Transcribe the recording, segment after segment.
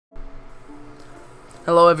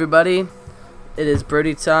Hello everybody, it is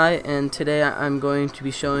Birdie Ty, and today I'm going to be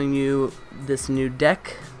showing you this new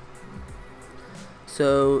deck.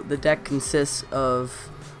 So the deck consists of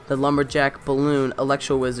the Lumberjack, Balloon,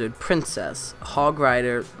 Electro-Wizard, Princess, Hog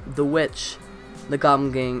Rider, the Witch, the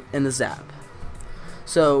Goblin Gang, and the Zap.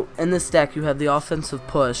 So in this deck you have the offensive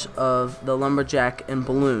push of the Lumberjack and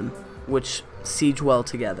Balloon, which siege well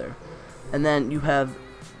together. And then you have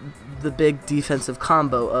the big defensive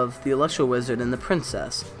combo of the Electro-Wizard and the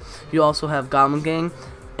Princess. You also have Goblin Gang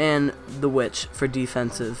and the Witch for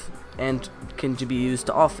defensive and can be used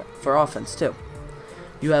for offense too.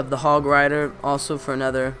 You have the Hog Rider also for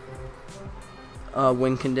another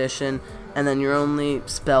win condition, and then your only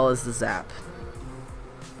spell is the Zap.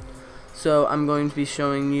 So I'm going to be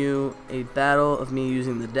showing you a battle of me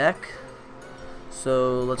using the deck.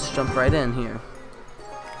 So let's jump right in here.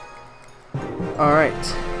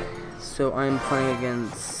 Alright. So I'm playing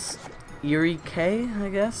against Erie K, I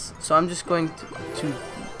guess. So I'm just going to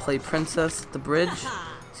play Princess at the bridge.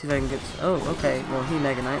 See if I can get. Oh, okay. Well, he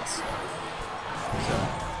Mega Knights. So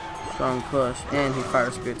strong push, and he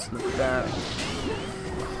Fire Spirits in the back.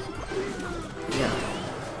 Yeah.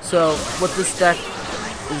 So what this deck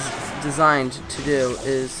is designed to do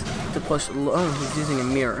is to push. Oh, he's using a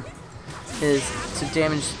mirror. Is to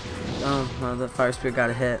damage. Oh, well, the Fire Spirit got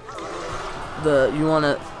a hit.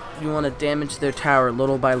 You want to damage their tower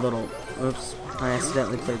little by little. Oops, I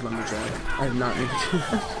accidentally played Lumberjack. I did not mean to do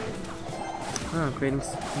that. Oh, great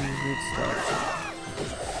start.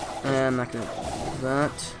 I'm not going to do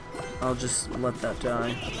that. I'll just let that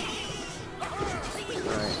die.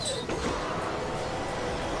 Alright.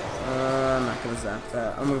 I'm not going to zap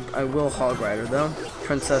that. I will Hog Rider though.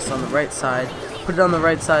 Princess on the right side. Put it on the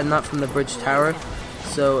right side, not from the bridge tower,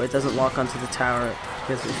 so it doesn't lock onto the tower.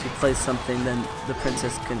 Because if you play something, then the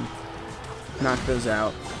Princess can knock those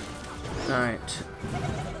out. Alright.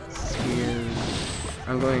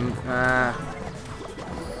 I'm going. I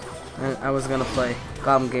was gonna play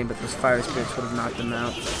Goblin Game, but those Fire Spirits would have knocked them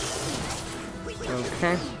out.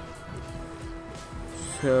 Okay.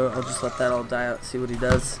 So I'll just let that all die out, see what he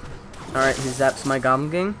does. Alright, he zaps my Goblin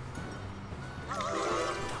Gang.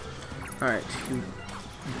 Alright, he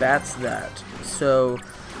bats that. So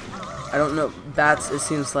I don't know, bats, it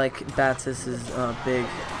seems like bats is his big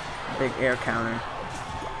air counter.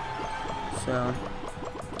 So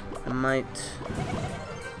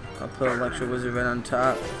I'll put Electro-Wizard right on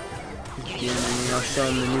top. I'll show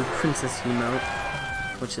him the new Princess emote,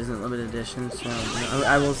 which isn't limited edition, so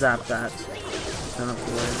I will zap that. I don't have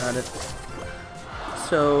to worry about it.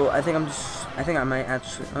 So I think I might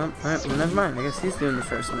actually, oh, alright, well, never mind, I guess he's doing the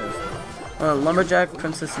first move. Lumberjack,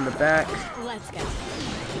 Princess in the back. Let's go.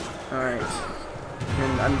 Alright,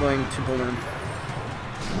 and I'm going to Balloon.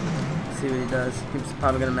 See what he does. He's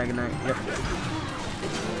probably gonna Mega Knight. Yep.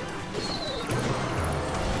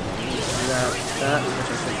 That, which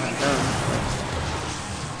I should have done.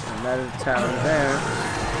 And that is the tower there.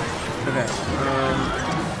 Okay.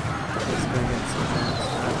 Let's go get some hits.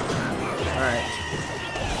 Alright.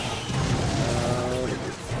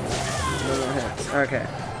 No more hits. Okay.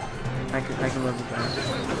 I can live with that.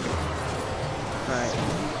 Alright.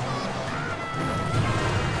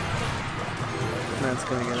 That's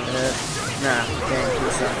gonna get a hit. Nah, dang, he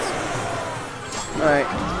sucks. Alright.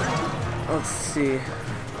 Let's see.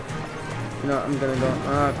 You know, I'm gonna go.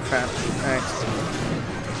 Oh, crap. Alright.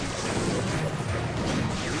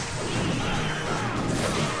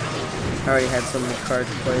 I already had so many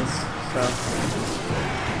cards placed, so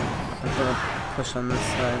I'm gonna push on this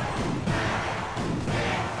side.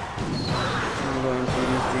 I'm going to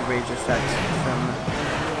use the Rage effect from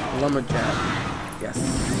Lumberjack. Yes.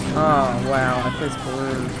 Oh, wow. I placed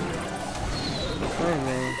Balloon.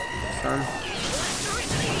 Anyway, son.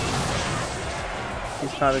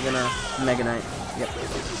 He's probably gonna Mega Knight. Yep.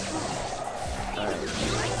 Alright.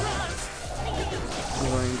 I'm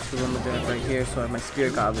going to Lumberjack right here, so I have my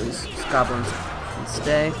Spirit Goblins can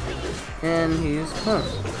stay. And he's home.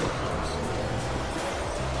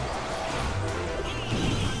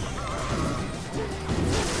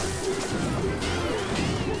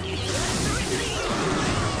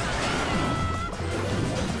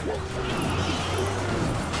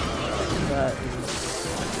 That is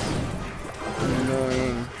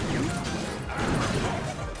annoying.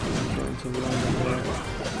 I'm going to run.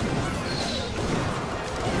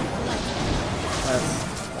 That's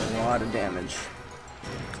a lot of damage.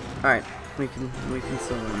 Alright, we can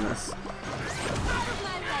still win this.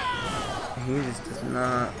 He just does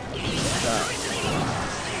not stop.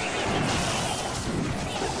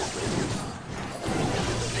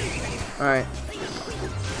 Alright.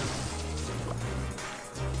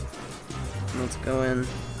 Let's go in.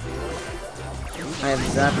 I have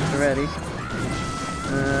Zappers already.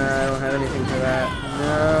 I don't have anything for that.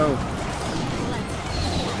 No.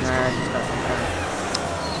 Nah, I just got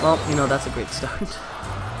some. Well, you know, that's a great start.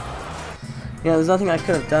 Yeah, there's nothing I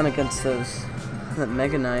could have done against that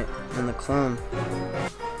Mega Knight and the clone.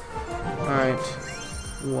 Alright.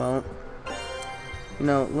 Well, you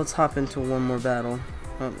know, let's hop into one more battle.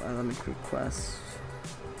 Oh, let me create quest.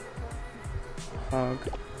 Hog.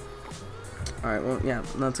 Alright, well, yeah,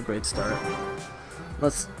 that's a great start.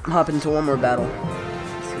 Let's hop into one more battle.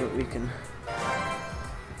 See what we can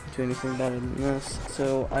do anything better than this.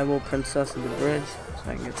 So, I will Princess of the Bridge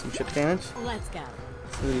so I can get some chip damage. Let's go.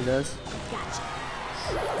 See what he does. Gotcha.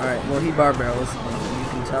 Alright, well, he bar barrels, and you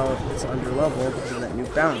can tell it's under level because of that new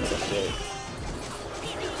balance update.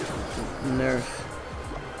 Nerf.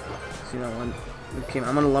 So, you know, when it came,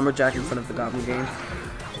 I'm gonna Lumberjack in front of the Goblin Game.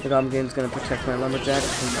 The Goblin Game's gonna protect my Lumberjack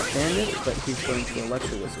from that bandit, but he's going to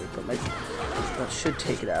Electro-Wizard, but that should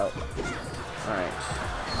take it out. Alright.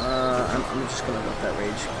 I'm just gonna let that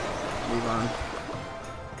rage move on.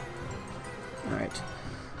 Alright.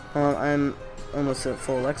 I'm almost at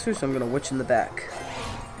full Elixir, so I'm gonna Witch in the back.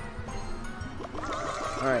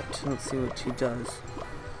 Alright, let's see what he does.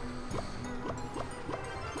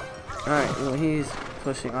 Alright, well, he's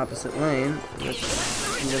pushing opposite lane, which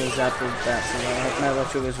I'm gonna zap his bat, so my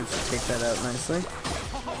Electro-Wizard should take that out nicely.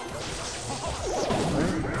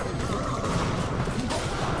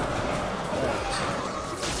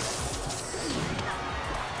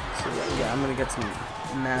 So yeah, I'm gonna get some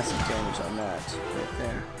massive damage on that right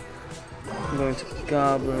there. I'm going to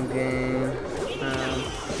Goblin Game.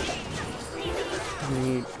 I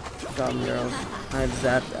need Goblin Barrels. I have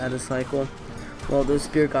zapped at a cycle. Well, those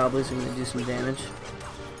Spear Gobblers are going to do some damage.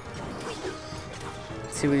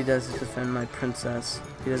 Let's see what he does to defend my Princess.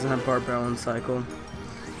 He doesn't have Barb Barrel in cycle.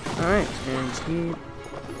 Alright, and he...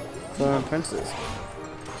 Full on Princess.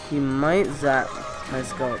 He might zap my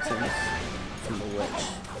Skeletons from the Witch.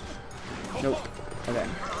 Nope. Okay.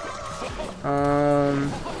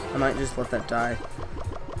 I might just let that die.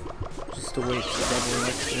 Just to wait for double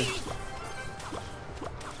Elixir.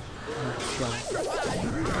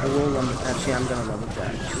 I will actually, I'm gonna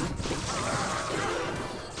Lumberjack.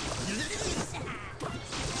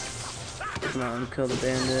 Come on, kill the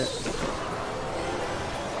bandit.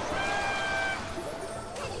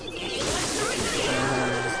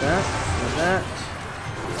 That.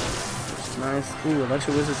 Nice. Ooh,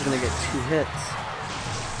 Electro-Wizard's gonna get 2 hits.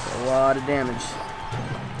 A lot of damage.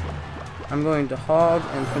 I'm going to Hog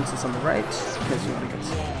and Princess on the right, because you want to get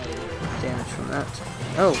some damage from that.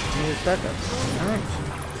 Oh, here's backup. Alright.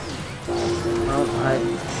 Well, I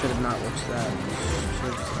should have not watched that. Should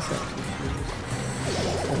have just accepted.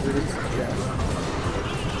 Yeah.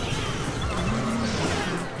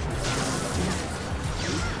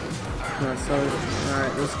 So,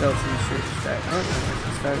 alright, let's go from the shoot stack. Oh,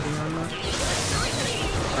 starting on that.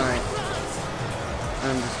 Alright.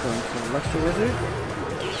 I'm just going for Electro-Wizard.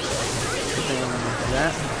 Something like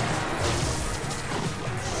that.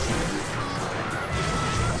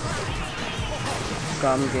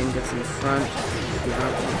 Goblin Game gets in front.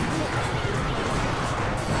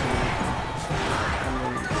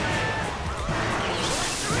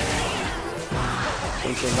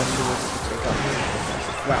 Electro-Wizard to take out.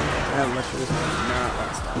 Wow, that Electro-Wizard did not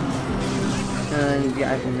last time. And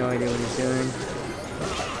yeah, I have no idea what he's doing.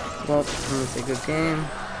 Well, I'm gonna say good game.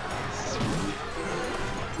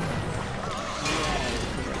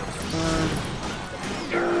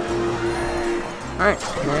 Alright,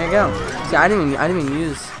 there you go. See, I didn't even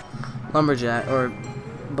use Lumberjack or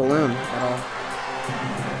Balloon at all.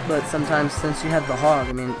 But sometimes, since you have the Hog,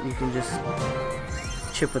 I mean, you can just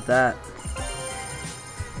chip with that.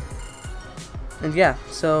 And yeah,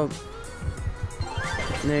 so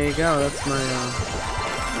there you go. That's my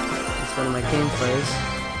that's one of my gameplays.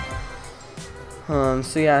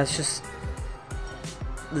 So yeah, it's just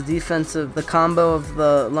the combo of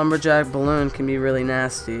the Lumberjack Balloon can be really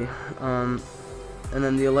nasty. And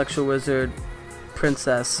then the Electro-Wizard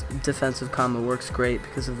Princess defensive combo works great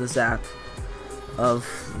because of the zap of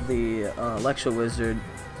the Electro-Wizard.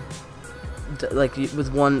 Like with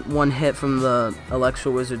one hit from the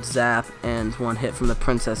Electro-Wizard zap and one hit from the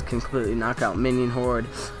Princess can completely knock out Minion Horde,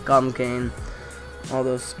 Goblin Cane, all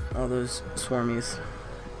those swarmies.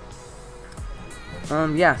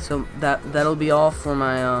 Yeah, so that'll be all for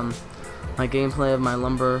my my gameplay of my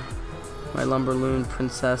Lumber-Loon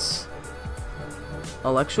Princess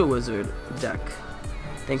Electro-Wizard deck.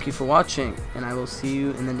 Thank you for watching, and I will see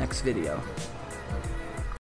you in the next video.